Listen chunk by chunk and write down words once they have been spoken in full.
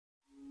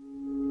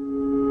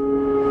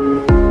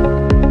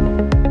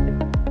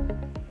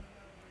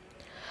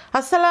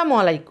আসসালামু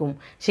আলাইকুম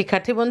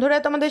শিক্ষার্থী বন্ধুরা,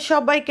 তোমাদের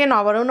সবাইকে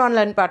নবারুণ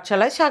অনলাইন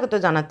পাঠশালায় স্বাগত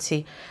জানাচ্ছি।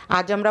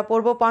 আজ আমরা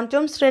পড়ব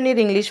পঞ্চম শ্রেণীর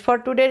English for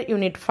টুডের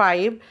unit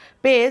 5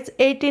 page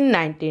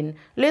 18-19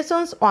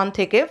 lessons 1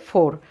 থেকে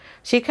 4।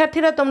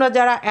 শিক্ষার্থীরা, তোমরা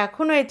যারা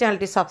এখনও এই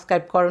চ্যানেলটি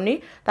সাবস্ক্রাইব করনি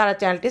তারা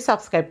চ্যানেলটি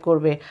সাবস্ক্রাইব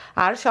করবে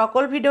আর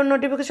সকল ভিডিওর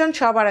নোটিফিকেশন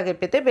সবার আগে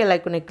পেতে বেল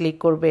আইকনে ক্লিক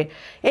করবে।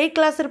 এই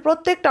ক্লাসের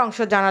প্রত্যেকটা অংশ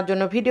জানার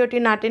জন্য ভিডিওটি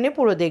না টেনে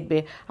পুরো দেখবে।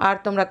 আর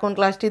তোমরা কোন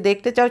ক্লাসটি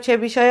দেখতে চাও সে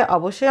বিষয়ে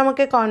অবশ্যই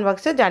আমাকে কমেন্ট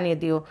বক্সে জানিয়ে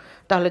দিও।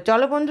 তাহলে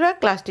চলো বন্ধুরা,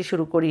 ক্লাসটি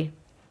শুরু করি।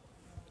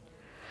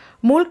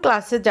 মূল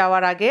ক্লাসে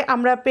যাওয়ার আগে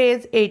আমরা পেজ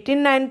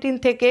 18-19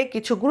 থেকে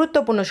কিছু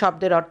গুরুত্বপূর্ণ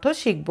শব্দের অর্থ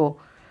শিখব।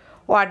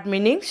 ওয়ার্ড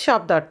মিনিংস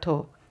শব্দার্থ: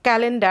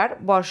 ক্যালেন্ডার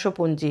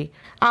বর্ষপঞ্জি,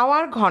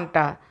 আওয়ার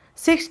ঘন্টা,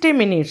 60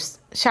 মিনিটস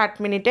 60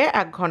 মিনিটে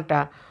 1 ঘন্টা,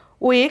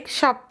 উইক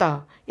সপ্তাহ,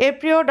 এ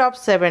পিরিয়ড অফ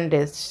 7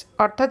 ডেজ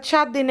অর্থাৎ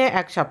 7 দিনে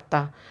 1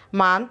 সপ্তাহ,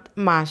 মান্থ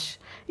মাস,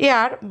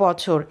 ইয়ার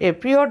বছর, এ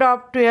পিরিয়ড অফ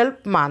 12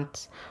 মান্থস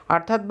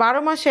অর্থাৎ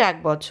 12 মাসে 1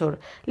 বছর,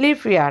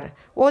 lip year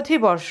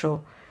অধিবর্ষ,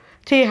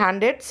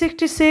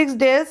 366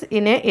 days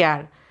in a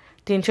ইয়ার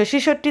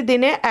 366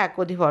 দিনে 1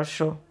 অধিবর্ষ।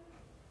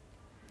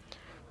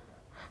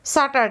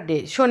 স্যাটারডে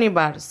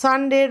শনিবার,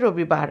 সানডে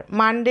রবিবার,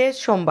 মানডে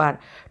সোমবার,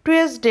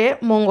 টুয়েসডে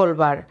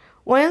মঙ্গলবার,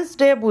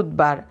 ওয়েডনেসডে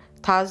বুধবার,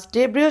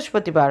 থার্সডে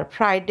বৃহস্পতিবার,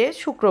 ফ্রাইডে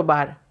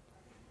শুক্রবার।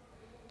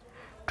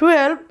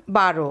 12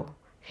 12,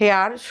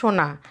 হেয়ার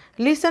সোনা,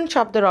 লিসেন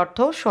শব্দের অর্থ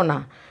শোনা,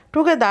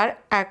 টুগেদার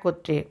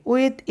একত্রে,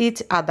 উইথ ইচ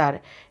আদার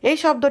এই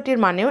শব্দটির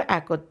মানেও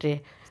একত্রে,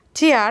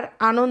 চেয়ার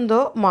আনন্দ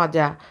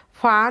মজা,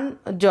 ফান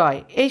জয়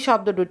এই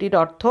শব্দ দুটির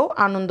অর্থ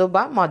আনন্দ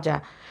বা মজা,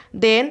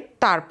 দেন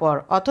তারপর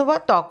অথবা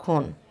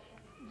তখন।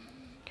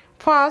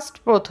 ফার্স্ট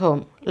প্রথম,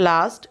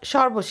 লাস্ট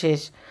সর্বশেষ,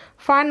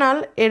 ফাইনাল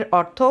এর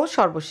অর্থ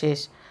সর্বশেষ,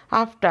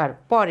 আফটার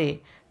পরে,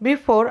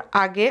 বিফোর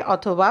আগে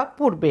অথবা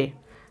পূর্বে।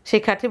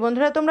 শিক্ষার্থী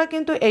বন্ধুরা, তোমরা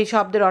কিন্তু এই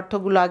শব্দের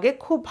অর্থগুলো আগে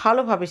খুব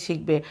ভালোভাবে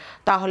শিখবে,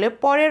 তাহলে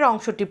পরের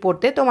অংশটি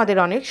পড়তে তোমাদের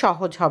অনেক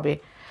সহজ হবে।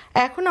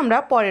 এখন আমরা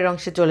পরের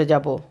অংশে চলে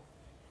যাব।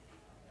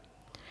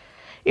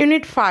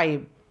 Unit 5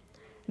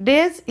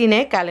 days in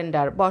a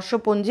calendar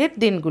বর্ষপঞ্জির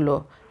দিনগুলো,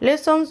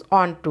 lessons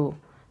 1-2,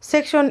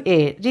 section A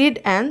read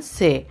and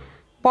সে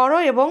পড়ো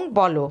এবং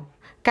বলো।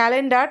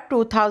 ক্যালেন্ডার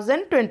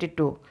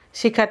 2022।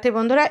 শিক্ষার্থী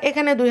বন্ধুরা,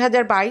 এখানে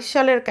 2022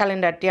 সালের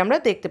ক্যালেন্ডারটি আমরা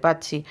দেখতে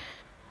পাচ্ছি।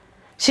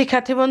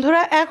 শিক্ষার্থী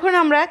বন্ধুরা, এখন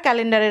আমরা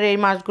ক্যালেন্ডারের এই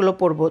মাসগুলো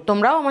পড়ব,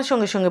 তোমরাও আমার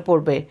সঙ্গে সঙ্গে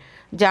পড়বে।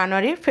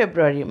 জানুয়ারি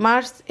ফেব্রুয়ারি,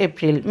 March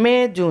April, May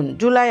June,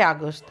 July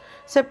August,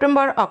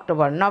 September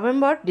October,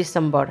 November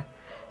December.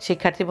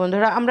 শিক্ষার্থী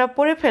বন্ধুরা, আমরা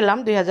পড়ে ফেললাম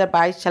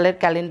 2022 সালের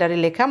ক্যালেন্ডারে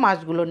লেখা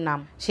মাসগুলোর নাম।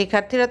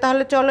 শিক্ষার্থীরা,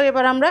 তাহলে চলো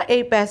এবার আমরা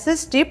এই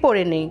প্যাসেজটি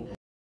পড়ে নিই।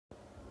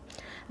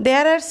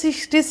 There are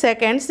 60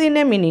 seconds in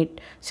a minute,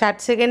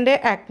 60 সেকেন্ডে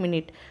 1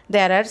 minute.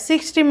 There are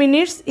 60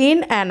 minutes in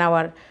an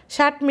hour,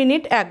 60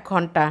 minute 1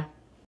 ঘন্টা।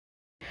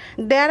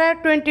 There are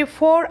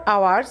 24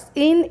 hours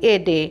in a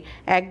day,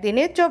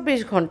 একদিনে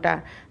 24 ঘন্টা।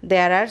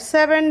 There are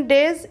 7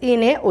 days in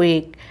a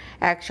week,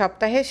 এক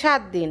সপ্তাহে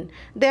 7 দিন।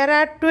 There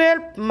are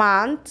 12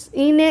 months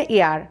in a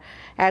year,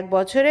 এক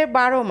বছরে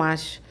 12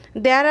 মাস।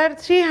 There are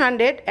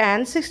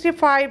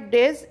 365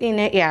 days in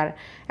a year,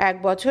 এক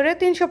বছরে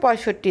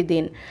 365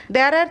 দিন।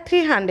 There are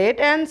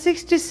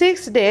 366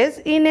 days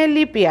in a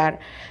leap year,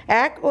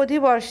 এক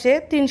অধিবর্ষে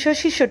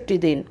 366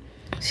 দিন।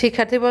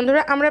 শিক্ষার্থী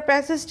বন্ধুরা, আমরা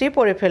প্যাসেজটি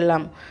পড়ে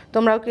ফেললাম,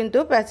 তোমরাও কিন্তু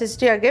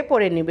প্যাসেজটি আগে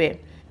পড়ে নিবে।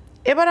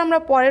 এবার আমরা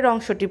পরের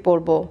অংশটি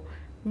পড়ব।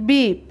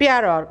 বি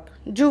পেয়ার ওয়ার্ক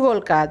যুগল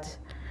কাজ।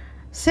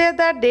 সে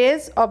the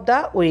days of the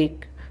week,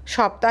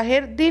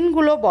 সপ্তাহের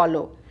দিনগুলো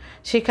বলো।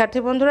 শিক্ষার্থী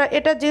বন্ধুরা,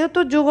 এটা যেহেতু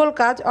যুগল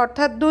কাজ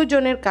অর্থাৎ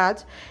দুইজনের কাজ,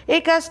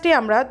 এই কাজটি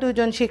আমরা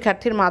দুইজন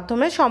শিক্ষার্থীর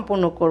মাধ্যমে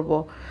সম্পূর্ণ করব।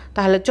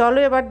 তাহলে চলো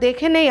এবার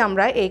দেখে নেই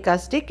আমরা এই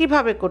কাজটি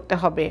কিভাবে করতে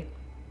হবে।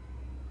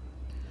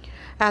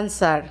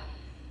 Answer: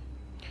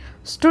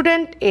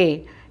 student A,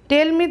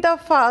 tell me the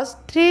first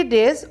 3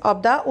 days of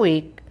the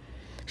week,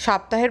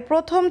 সপ্তাহের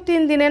প্রথম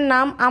 3 দিনের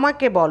নাম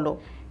আমাকে বলো।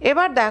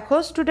 এবার দেখো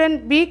স্টুডেন্ট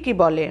বি কি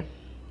বলে।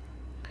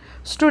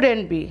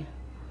 Student B: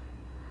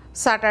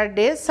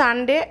 Saturday,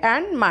 Sunday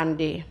and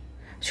Monday,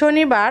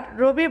 শনিবার,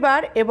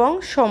 রবিবার এবং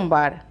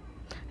সোমবার।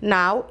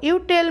 Now you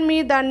tell me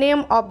the name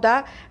of the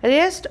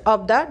rest of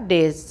the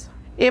days,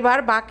 এবার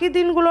বাকি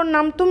দিনগুলোর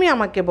নাম তুমি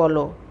আমাকে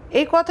বলো।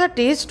 এই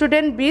কথাটি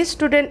স্টুডেন্ট বি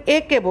স্টুডেন্ট এ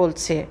কে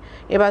বলছে।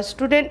 এবার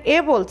স্টুডেন্ট এ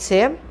বলছে,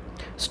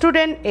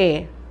 student A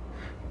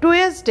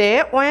Tuesday,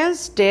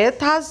 Wednesday,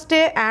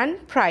 Thursday and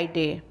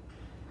Friday,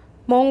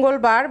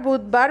 মঙ্গলবার,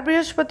 বুধবার,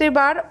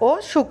 বৃহস্পতিবার ও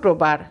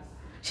শুক্রবার।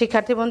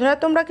 শিক্ষার্থী বন্ধুরা,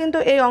 তোমরা কিন্তু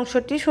এই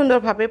অংশটি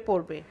সুন্দরভাবে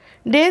পড়বে।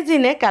 ডেজ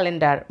ইন এ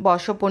ক্যালেন্ডার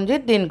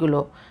বর্ষপঞ্জির দিনগুলো,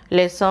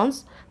 lessons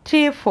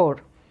 3-4।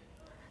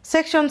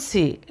 Section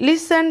C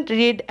listen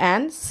read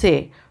and সে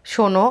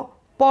শোনো,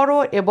 পড়ো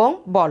এবং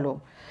বলো।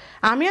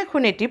 আমি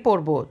এখন এটি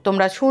পড়ব,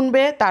 তোমরা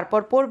শুনবে,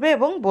 তারপর পড়বে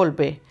এবং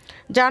বলবে।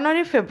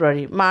 জানুয়ারি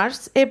ফেব্রুয়ারি, March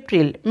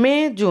April, May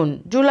June,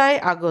 July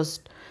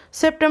August,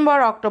 September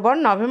October,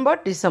 November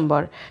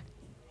December.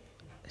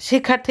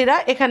 শিক্ষার্থীরা,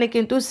 এখানে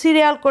কিন্তু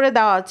সিরিয়াল করে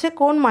দেওয়া আছে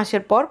কোন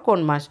মাসের পর কোন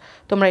মাস,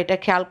 তোমরা এটা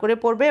খেয়াল করে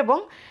পড়বে এবং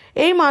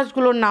এই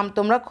মাসগুলোর নাম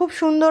তোমরা খুব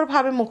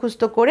সুন্দরভাবে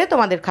মুখস্থ করে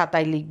তোমাদের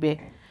খাতায় লিখবে।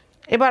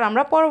 এবার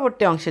আমরা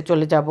পরবর্তী অংশে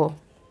চলে যাব।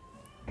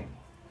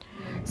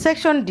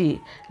 Section D,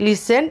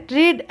 listen,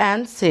 read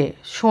and সে,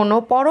 শোনো,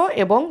 পড়ো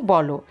এবং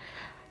বলো।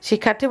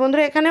 শিক্ষার্থী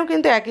বন্ধুরা এখানেও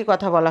কিন্তু একই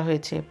কথা বলা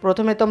হয়েছে।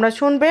 প্রথমে তোমরা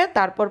শুনবে,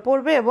 তারপর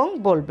পড়বে এবং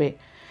বলবে।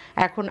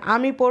 এখন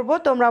আমি পড়ব,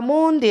 তোমরা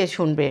মন দিয়ে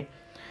শুনবে।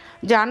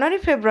 জানুয়ারি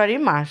February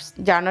March,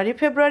 January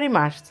February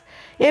March.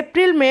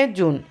 April May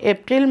June,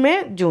 April May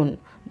June.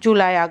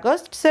 July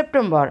August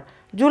September,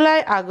 July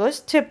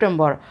August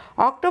September.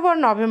 October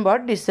November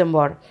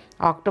December,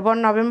 October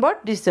November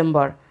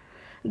December.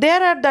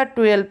 There are the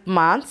 12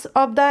 months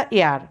of the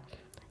year,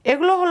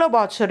 এগুলো হলো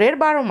বছরের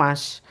 12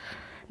 মাস।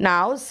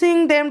 নাও Singh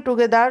them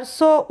together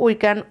so we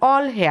can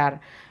all hair,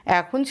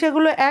 এখন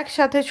সেগুলো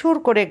একসাথে সুর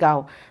করে গাও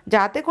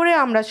যাতে করে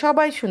আমরা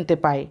সবাই শুনতে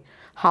পাই।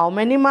 How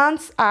many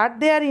months are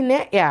there in a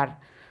ইয়ার,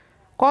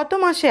 কত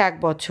মাসে এক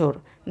বছর?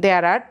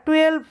 দেয়ার আর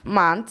 12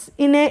 মান্থস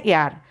ইন এ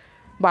ইয়ার,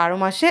 12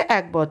 মাসে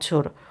এক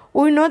বছর।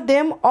 উই নো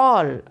দেম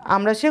অল,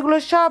 আমরা সেগুলো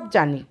সব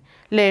জানি।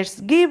 লেটস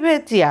গিভ এ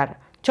চিয়ার,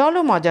 চলো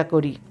মজা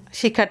করি।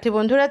 শিক্ষার্থী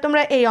বন্ধুরা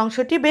তোমরা এই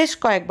অংশটি বেশ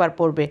কয়েকবার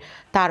পড়বে,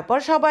 তারপর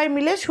সবাই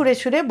মিলে সুরে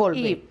সুরে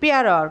বলবে।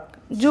 পেয়ার ওয়ার্ক,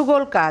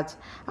 যুগল কাজ।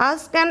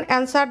 Ask and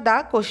answer the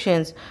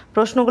questions,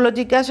 প্রশ্নগুলো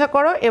জিজ্ঞাসা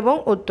করো এবং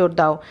উত্তর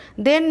দাও।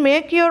 দেন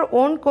make your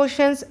own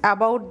questions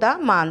about the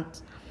month,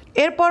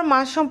 এরপর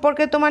মাস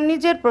সম্পর্কে তোমার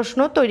নিজের প্রশ্ন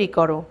তৈরি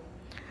করো।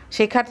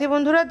 শিক্ষার্থী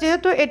বন্ধুরা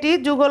যেহেতু এটি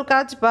যুগল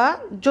কাজ বা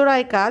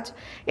জোড়াই কাজ,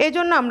 এই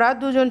জন্য আমরা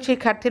দুজন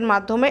শিক্ষার্থীর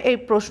মাধ্যমে এই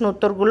প্রশ্ন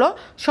উত্তরগুলো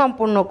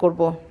সম্পূর্ণ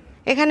করব।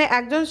 এখানে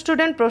একজন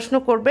স্টুডেন্ট প্রশ্ন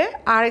করবে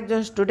আর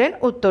একজন স্টুডেন্ট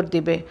উত্তর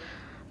দিবে।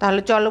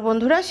 তাহলে চলো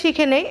বন্ধুরা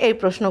শিখে নেই এই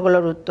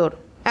প্রশ্নগুলোর উত্তর।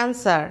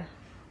 Answer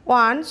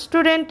 1,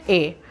 student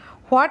A,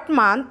 what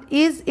month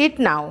is it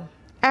নাও,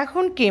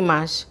 এখন কি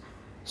মাস?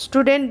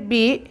 Student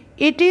B,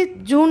 it is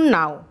June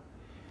নাও,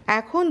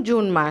 এখন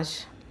June mass.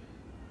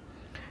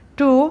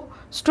 2,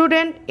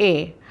 student A,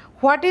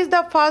 what is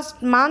the first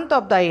month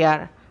of the year,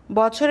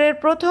 বছরের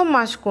প্রথম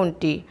মাস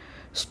কোনটি?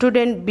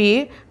 Student B,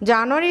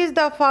 January is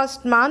the first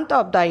month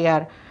of the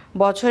year,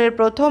 বছরের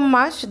প্রথম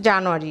মাস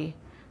জানুয়ারি।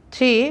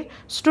 3,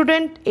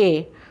 student A,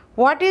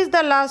 what is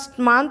the last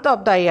month of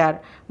the year,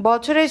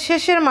 বছরের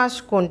শেষের মাস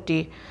কোনটি?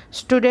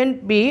 Student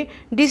B,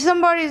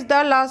 December is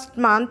the last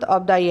month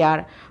of the year,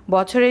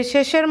 বছরের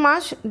শেষের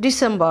মাস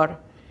December.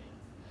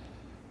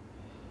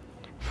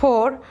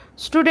 4,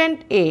 student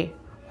A,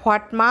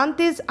 what month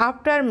is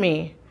after মে,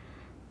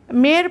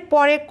 মের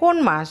পরে কোন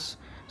মাস?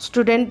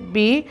 Student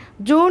B,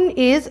 June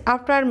is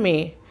after মে,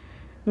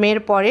 মের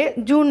পরে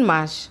June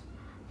mass.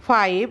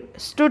 5,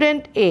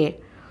 student A,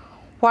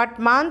 what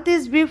month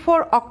is before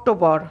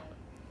October,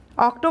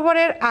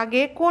 অক্টোবরের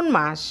আগে কোন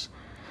মাস?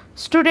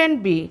 Student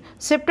B,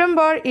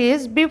 September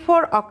is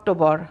before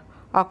October,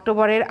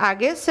 অক্টোবরের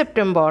আগে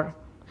সেপ্টেম্বর।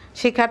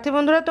 শিক্ষার্থী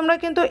বন্ধুরা তোমরা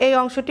কিন্তু এই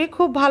অংশটি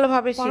খুব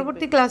ভালোভাবে শিখবে।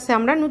 পরবর্তী ক্লাসে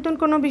আমরা নতুন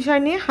কোনো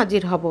বিষয় নিয়ে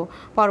হাজির হব।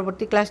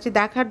 পরবর্তী ক্লাসটি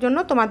দেখার জন্য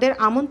তোমাদের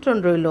আমন্ত্রণ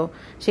রইল।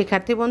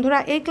 শিক্ষার্থী বন্ধুরা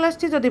এই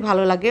ক্লাসটি যদি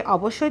ভালো লাগে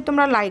অবশ্যই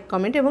তোমরা লাইক,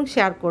 কমেন্ট এবং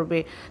শেয়ার করবে।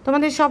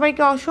 তোমাদের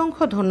সবাইকে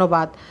অসংখ্য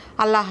ধন্যবাদ।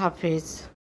 আল্লাহ হাফেজ।